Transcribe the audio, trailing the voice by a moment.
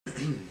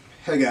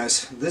Hey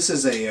guys, this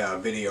is a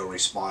video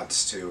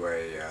response to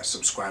a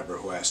subscriber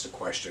who asked a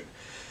question.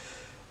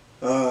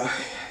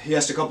 He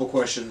asked a couple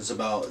questions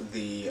about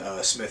the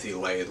Smithy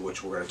lathe,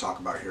 which we're going to talk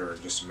about here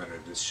in just a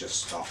minute. It's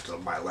just off to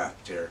my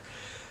left here.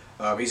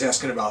 He's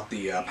asking about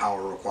the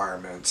power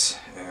requirements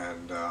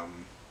and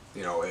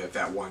you know, if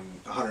at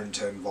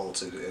 110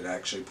 volts it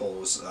actually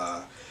pulls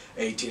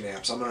 18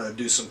 amps. I'm going to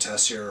do some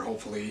tests here,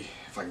 hopefully,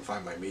 if I can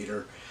find my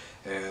meter.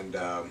 And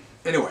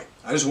anyway,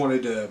 I just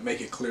wanted to make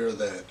it clear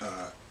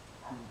that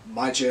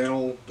my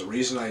channel, the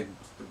reason I've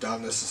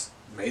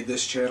made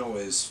this channel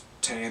is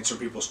to answer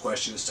people's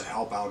questions, to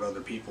help out other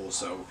people.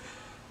 So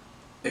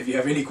if you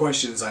have any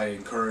questions, I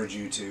encourage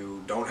you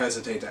to, don't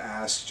hesitate to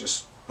ask.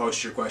 Just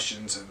post your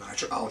questions and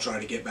I'll try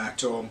to get back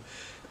to them.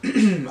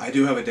 I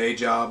do have a day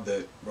job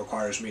that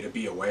requires me to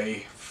be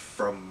away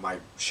from my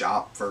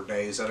shop for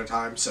days at a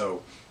time,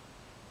 so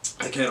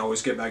I can't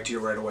always get back to you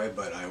right away,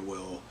 but I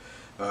will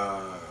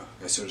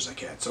as soon as I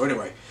can. So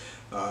anyway,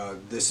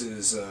 this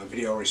is a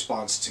video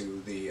response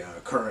to the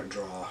current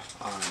draw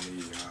on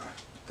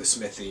the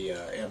Smithy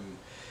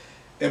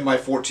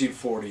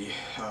MI-1440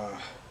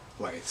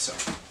 lathe. So,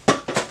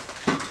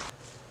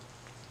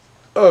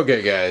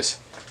 okay guys,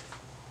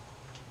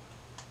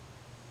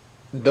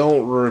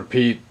 don't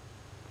repeat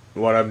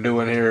what I'm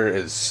doing here.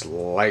 Is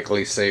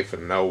likely safe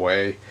in no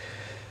way.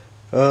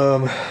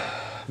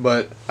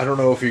 But I don't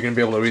know if you're going to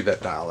be able to read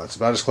that dial. That's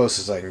about as close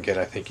as I can get.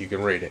 I think you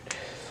can read it.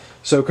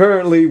 So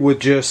currently with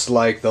just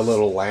like the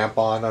little lamp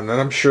on, and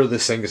I'm sure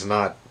this thing is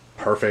not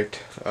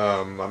perfect.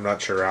 I'm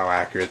not sure how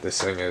accurate this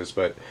thing is,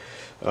 but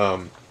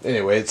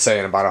anyway, it's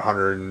saying about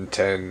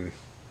 110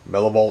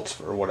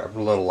 millivolts or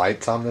whatever little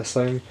lights on this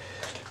thing.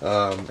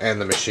 And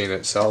the machine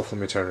itself,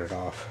 let me turn it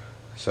off.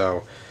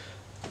 So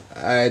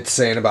it's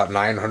saying about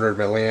 900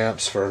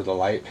 milliamps for the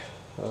light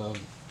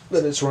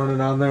that it's running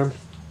on there.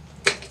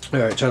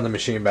 Alright, turn the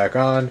machine back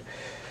on.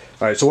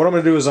 Alright, so what I'm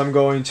going to do is I'm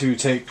going to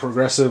take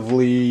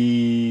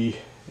progressively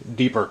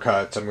deeper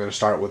cuts. I'm going to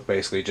start with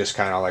basically just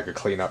kind of like a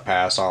cleanup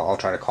pass. I'll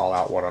try to call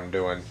out what I'm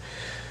doing.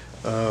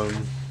 Let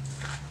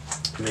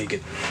me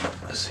get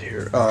this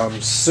here.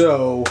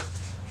 So,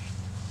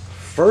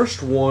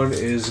 first one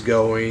is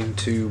going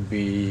to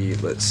be,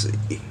 let's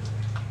see,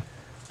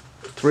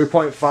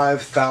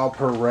 3.5 thou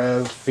per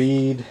rev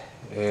feed,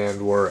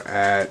 and we're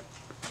at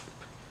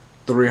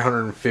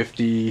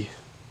 360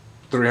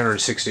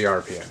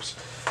 RPMs.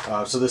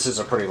 So this is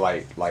a pretty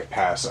light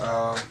pass.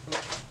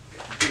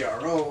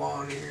 PRO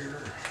on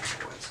here.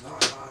 It's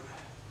not on.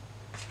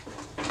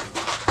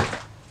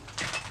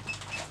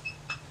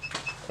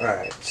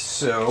 Alright,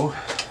 so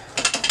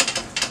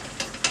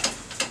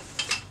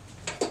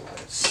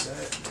that's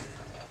set.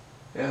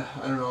 Yeah,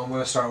 I don't know. I'm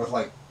going to start with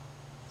like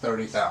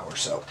 30 thou or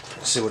so.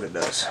 Let's see what it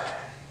does.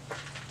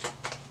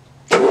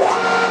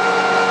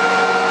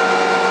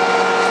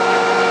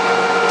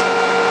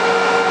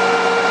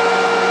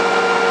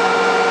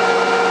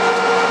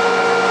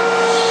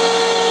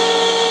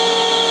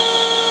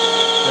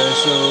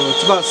 So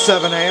it's about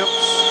 7 amps.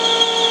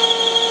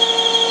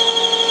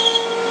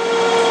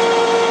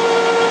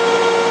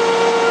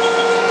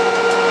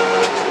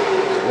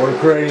 We're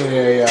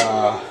creating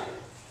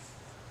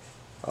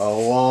a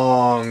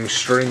long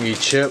stringy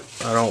chip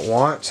I don't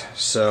want,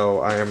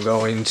 so I am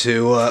going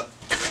to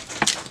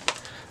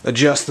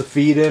adjust the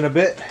feed in a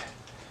bit.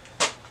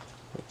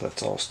 But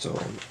that's all still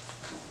in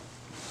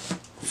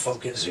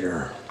focus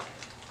here.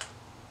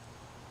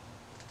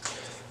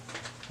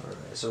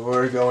 So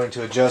we're going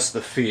to adjust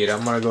the feed.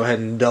 I'm going to go ahead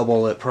and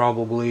double it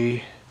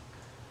probably.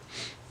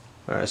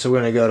 Alright, so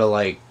we're going to go to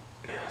like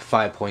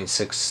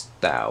 5.6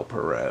 thou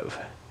per rev.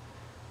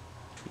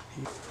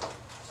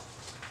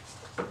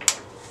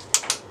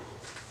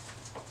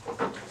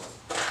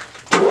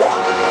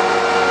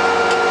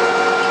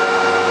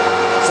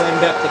 Same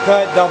depth of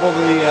cut, double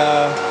the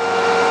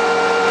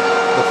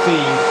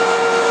feed.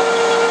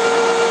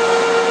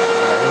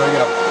 Alright, here we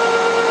go.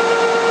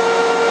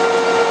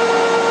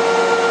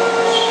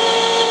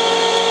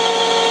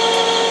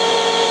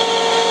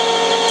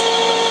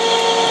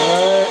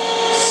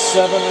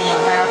 Seven and a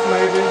half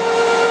maybe.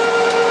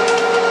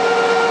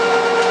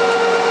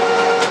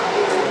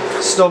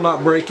 Still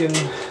not breaking.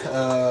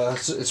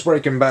 It's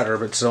breaking better,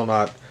 but still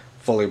not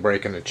fully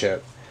breaking the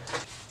chip.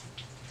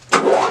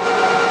 Still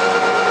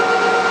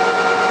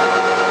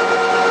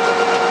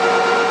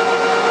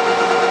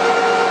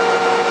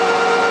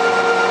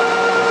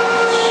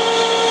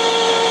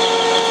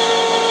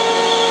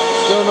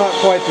not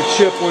quite the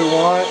chip we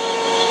want.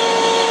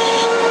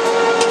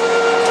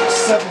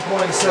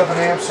 7.7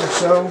 amps or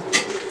so.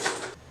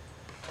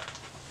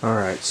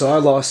 Alright, so I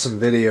lost some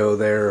video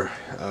there.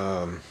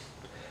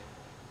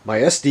 My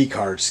SD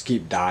cards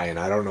keep dying.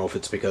 I don't know if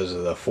it's because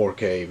of the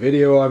 4K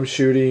video I'm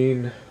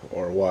shooting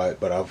or what,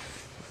 but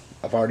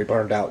I've already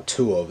burned out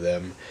 2 of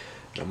them.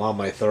 I'm on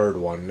my 3rd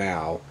one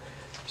now.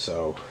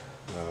 So,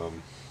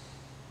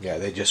 yeah,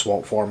 they just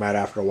won't format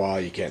after a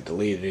while. You can't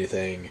delete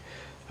anything.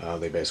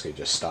 They basically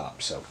just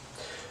stop. So,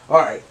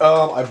 alright,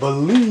 I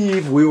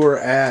believe we were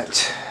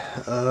at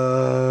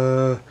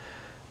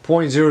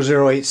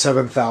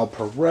 .0087 thou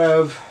per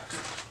rev.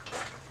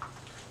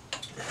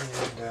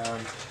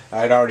 And I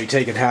had already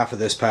taken half of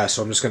this pass,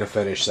 so I'm just going to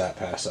finish that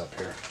pass up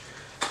here.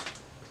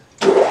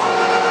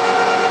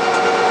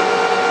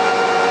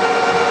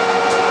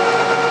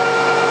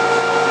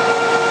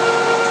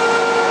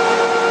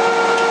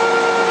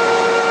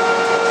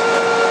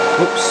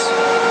 Oops.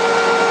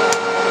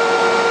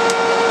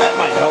 That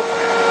might help.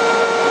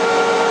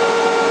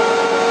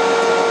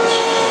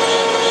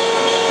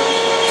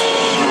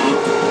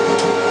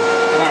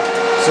 Alright,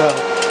 so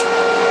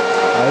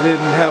I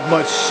didn't have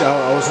much.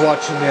 I was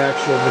watching the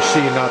actual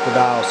machine, not the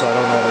dial, so I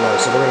don't know what it was.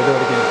 So we're going to do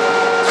it again.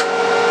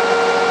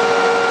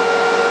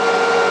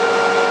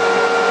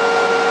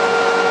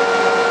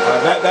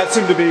 That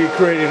seemed to be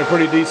creating a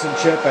pretty decent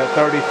chip at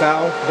 30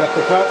 thou depth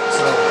of cut.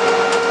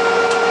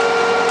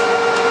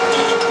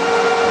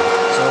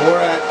 So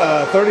we're at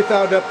 30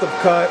 thou depth of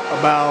cut,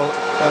 about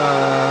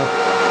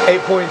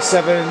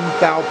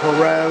 8.7 thou per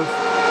rev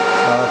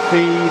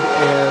feed,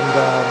 and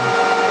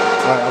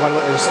alright,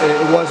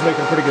 it was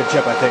making a pretty good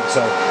chip, I think.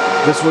 So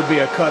this would be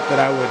a cut that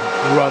I would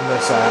run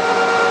this at.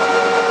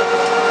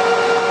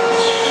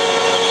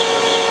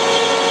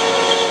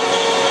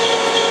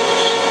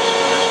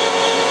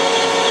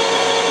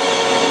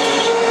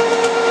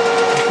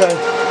 Okay,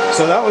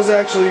 so that was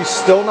actually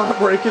still not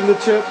breaking the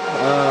chip.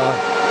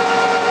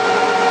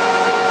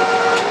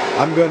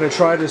 I'm going to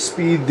try to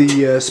speed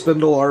the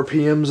spindle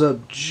RPMs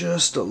up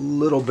just a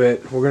little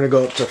bit. We're going to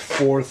go up to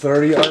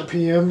 430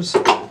 RPMs.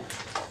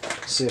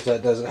 See if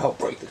that doesn't help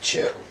break the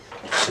chip.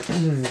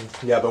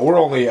 Yeah, but we're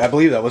only, I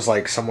believe that was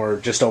like somewhere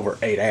just over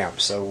 8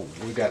 amps, so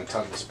we've got a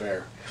ton to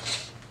spare.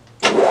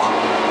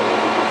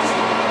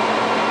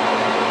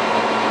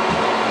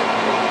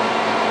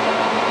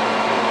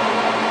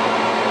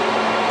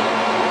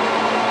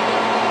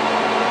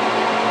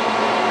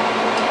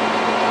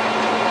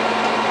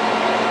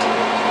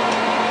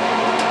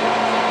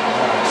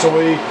 So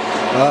we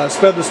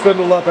sped the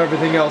spindle up,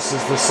 everything else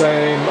is the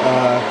same.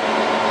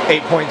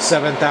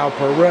 8.7 thou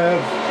per rev,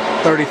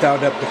 30 thou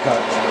depth of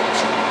cut.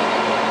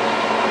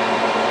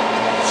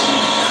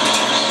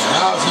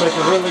 Now it's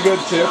making really good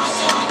chips.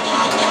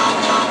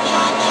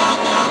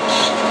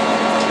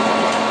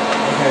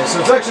 Okay, so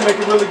it's actually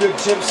making really good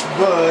chips,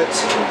 but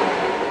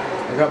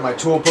I got my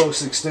tool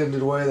post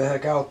extended way the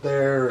heck out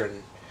there,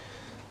 and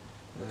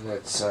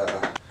it's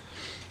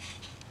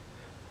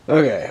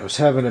okay, I was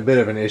having a bit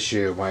of an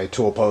issue. My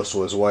tool post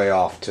was way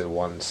off to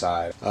one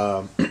side.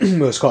 It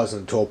was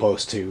causing the tool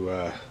post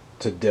to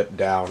dip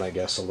down, I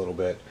guess, a little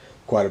bit.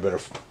 Quite a bit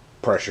of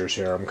pressures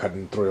here. I'm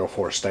cutting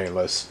 304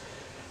 stainless.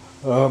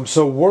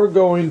 So we're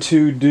going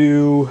to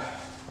do,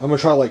 I'm going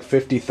to try like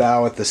 50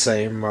 thou at the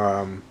same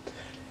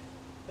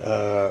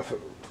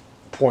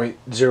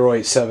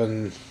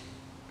 .087,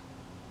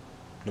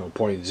 no,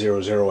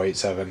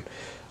 .0087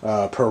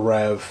 per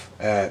rev.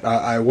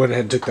 I went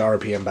ahead and took the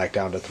RPM back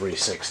down to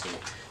 360.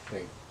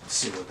 Let's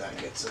see what that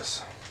gets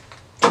us.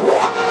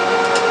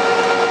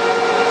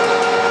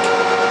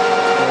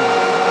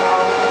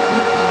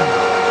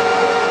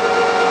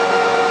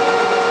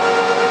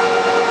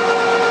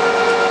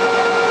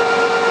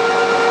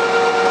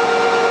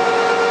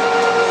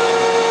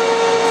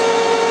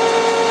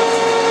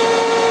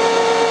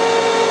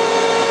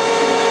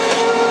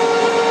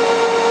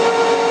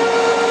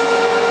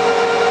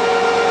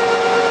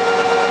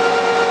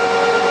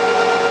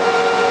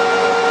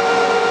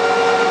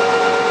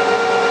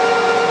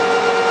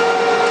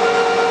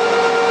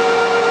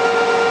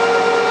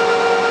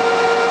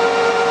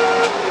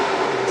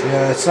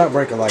 Yeah, it's not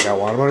breaking like I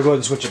want. I'm going to go ahead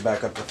and switch it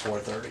back up to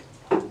 430.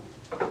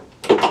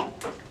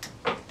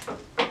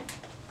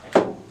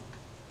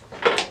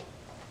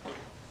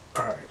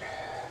 Alright.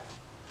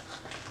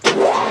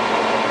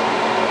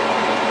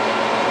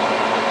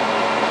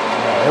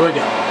 Alright, here we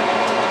go.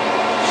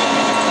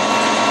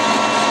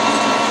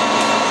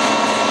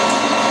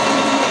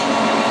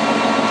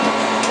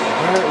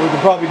 Alright, we can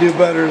probably do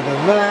better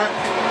than that.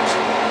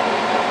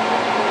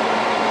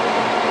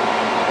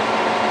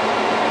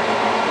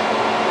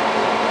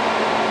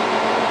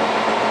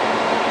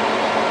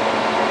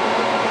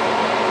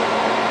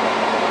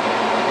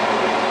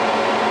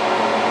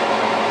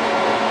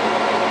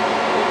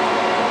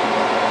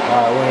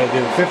 Alright, we're going to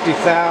do 50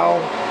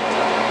 thou.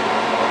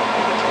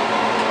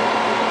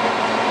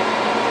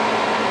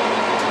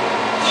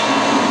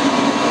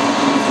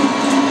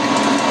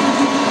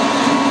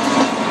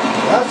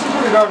 That's a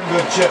pretty darn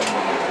good chip.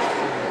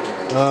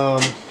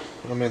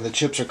 I mean, the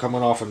chips are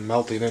coming off and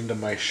melting into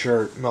my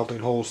shirt, melting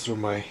holes through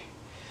my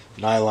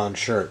nylon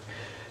shirt.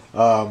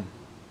 So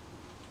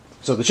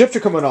the chips are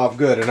coming off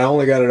good, and I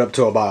only got it up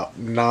to about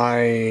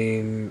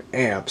 9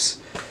 amps.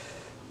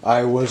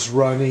 I was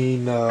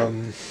running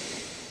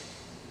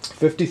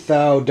 50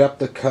 thou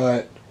depth of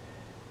cut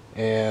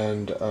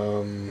and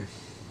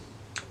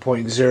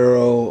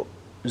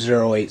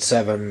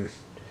 .0087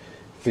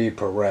 feed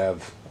per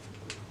rev.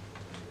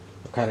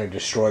 I kind of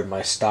destroyed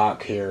my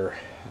stock here.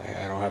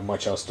 I don't have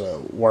much else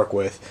to work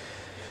with.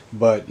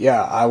 But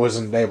yeah, I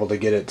wasn't able to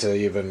get it to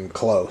even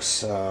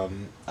close.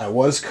 I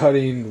was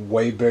cutting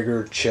way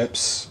bigger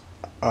chips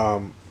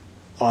on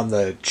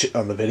the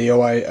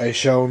video I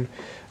shown.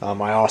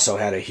 I also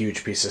had a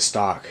huge piece of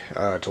stock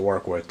to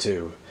work with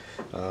too.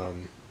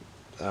 I'm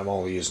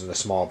only using a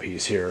small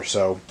piece here,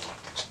 so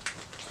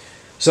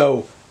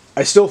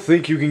I still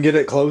think you can get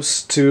it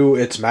close to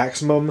its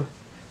maximum,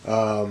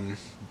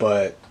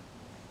 but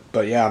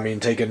yeah, I mean,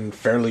 taking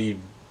fairly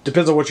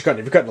depends on what you're cutting.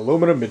 If you're cutting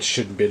aluminum, it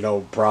shouldn't be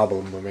no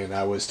problem. I mean,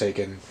 I was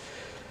taking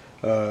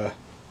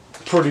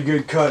pretty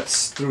good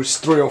cuts through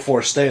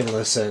 304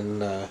 stainless,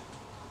 and I'm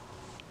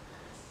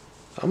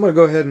gonna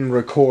go ahead and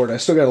record. I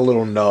still got a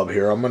little nub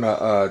here. I'm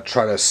gonna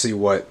try to see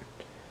what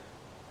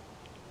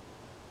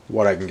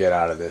I can get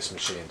out of this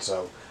machine.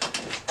 So,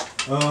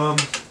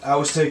 I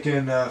was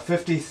taking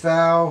 50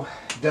 thou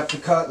depth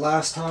of cut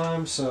last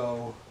time,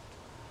 so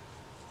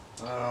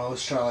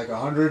let's try like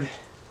 100.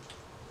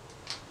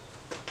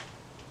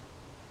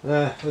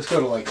 Let's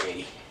go to like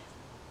 80.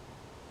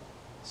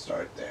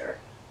 Start there.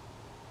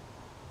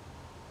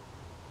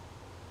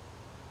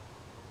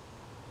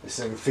 This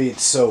thing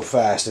feeds so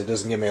fast, it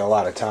doesn't give me a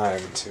lot of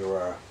time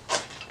to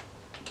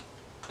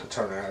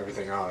turn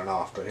everything on and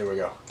off, but here we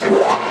go.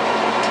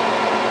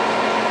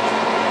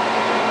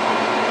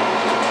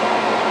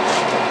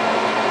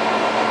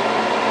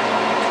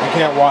 I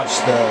can't watch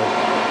the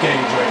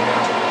gauge right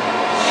now.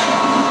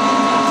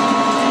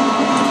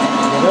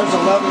 Well, there's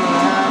 11 and a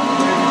half,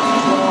 maybe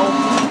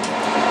 12.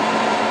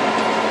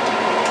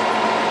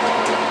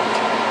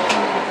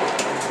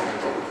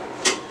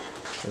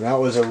 And that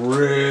was a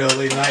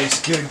really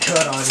nice, good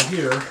cut on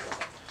here.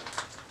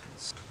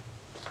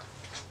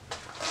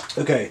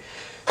 Okay,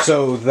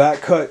 so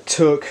that cut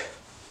took,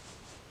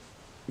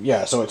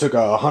 yeah, so it took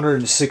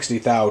 160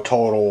 thou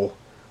total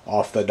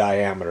off the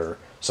diameter,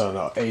 so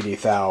no, 80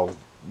 thou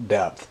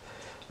depth.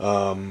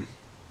 Alright,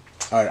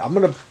 I'm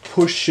gonna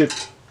push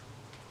it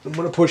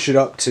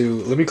up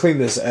to, let me clean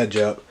this edge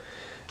up,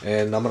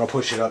 and I'm gonna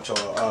push it up to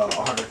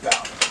 100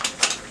 thou.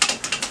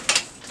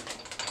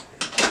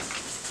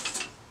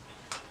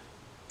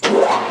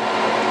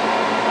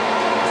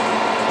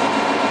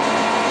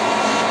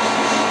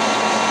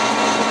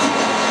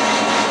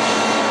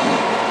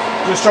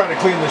 Just trying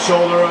to clean the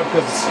shoulder up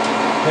because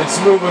it's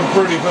moving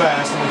pretty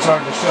fast and it's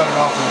hard to shut it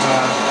off in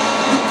time.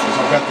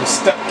 So I've got the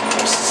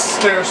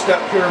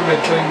stair-step pyramid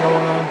thing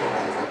going on.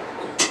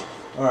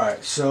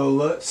 Alright, so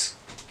let's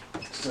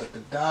set the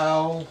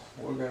dial.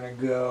 We're going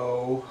to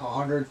go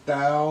 100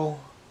 thou.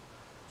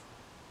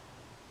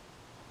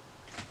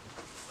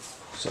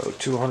 So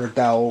 200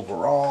 thou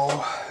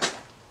overall.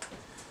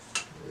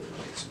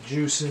 Get some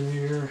juice in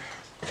here.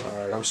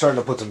 Alright, I'm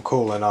starting to put some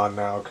coolant on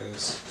now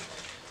because,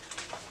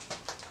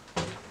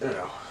 you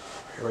know,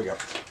 here we go.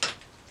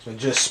 So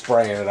just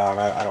spraying it on.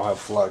 I don't have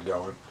flood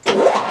going. Here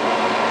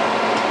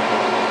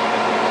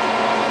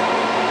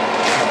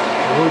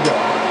we go.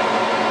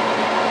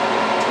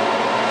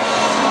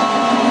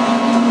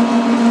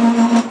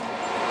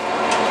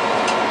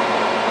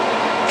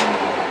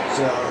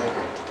 So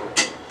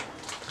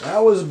that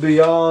was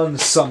beyond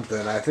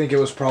something. I think it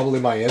was probably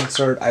my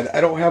insert.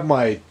 I don't have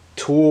my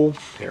tool.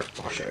 Here,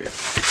 I'll show you.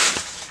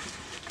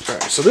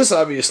 Alright, so this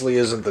obviously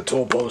isn't the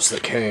tool post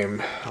that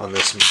came on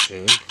this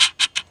machine.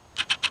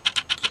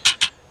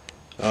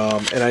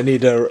 And I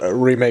need to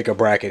remake a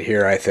bracket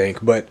here, I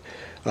think, but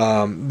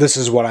this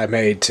is what I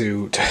made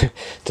to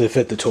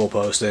fit the tool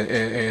post, and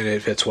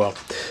it fits well.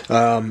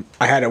 I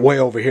had it way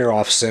over here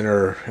off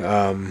center.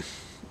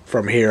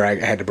 From here, I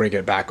had to bring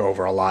it back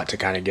over a lot to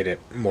kind of get it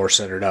more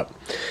centered up.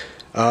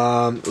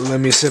 Let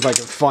me see if I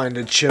can find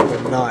a chip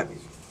and not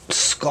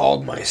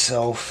scald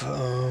myself.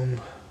 I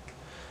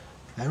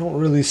don't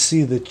really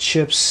see the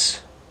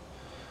chips.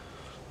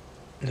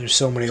 There's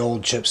so many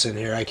old chips in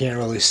here, I can't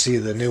really see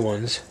the new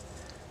ones.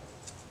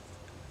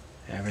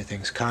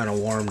 Everything's kind of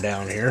warm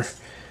down here.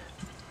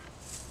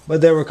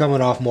 But they were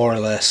coming off more or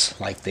less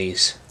like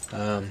these.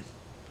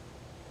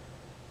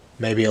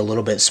 Maybe a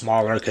little bit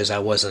smaller because I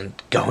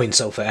wasn't going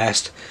so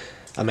fast.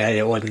 I mean,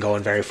 I wasn't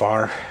going very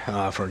far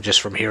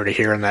from here to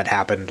here, and that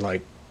happened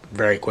like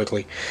very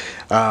quickly.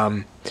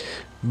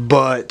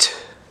 But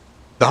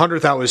the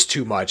 100th out was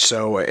too much,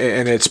 so,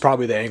 and it's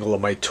probably the angle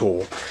of my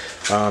tool.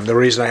 The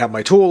reason I have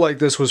my tool like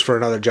this was for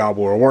another job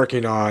we were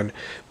working on,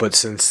 but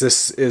since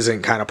this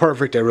isn't kind of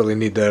perfect, I really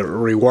need to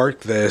rework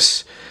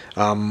this.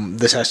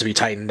 This has to be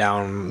tightened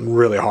down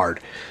really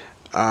hard.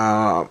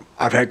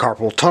 I've had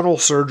carpal tunnel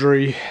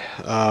surgery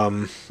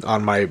on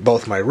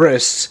both my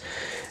wrists,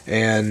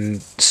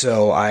 and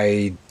so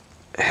I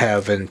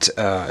haven't.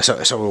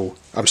 So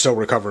I'm still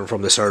recovering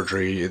from the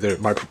surgery.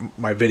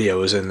 My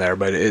video is in there,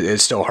 but it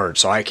still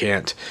hurts. So I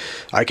can't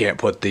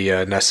put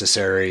the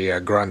necessary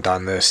grunt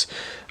on this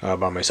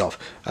by myself.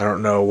 I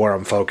don't know where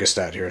I'm focused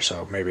at here,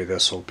 so maybe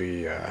this will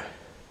be. All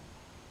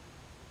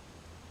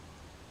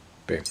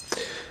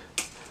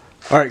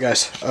right,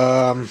 guys.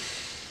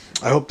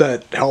 I hope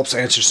that helps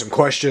answer some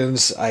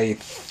questions. I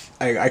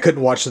I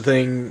couldn't watch the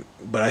thing,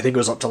 but I think it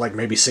was up to like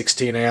maybe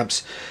 16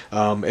 amps.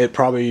 It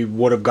probably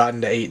would have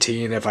gotten to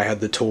 18 if I had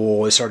the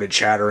tool. It started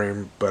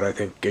chattering, but I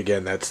think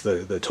again that's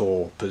the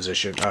tool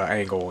position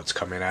angle it's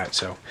coming at.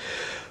 So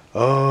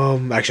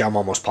actually I'm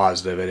almost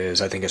positive it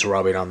is. I think it's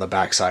rubbing on the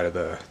back side of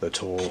the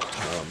tool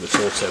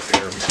tip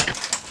here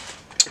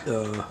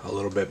a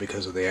little bit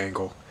because of the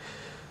angle.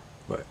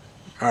 But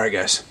all right,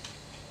 guys.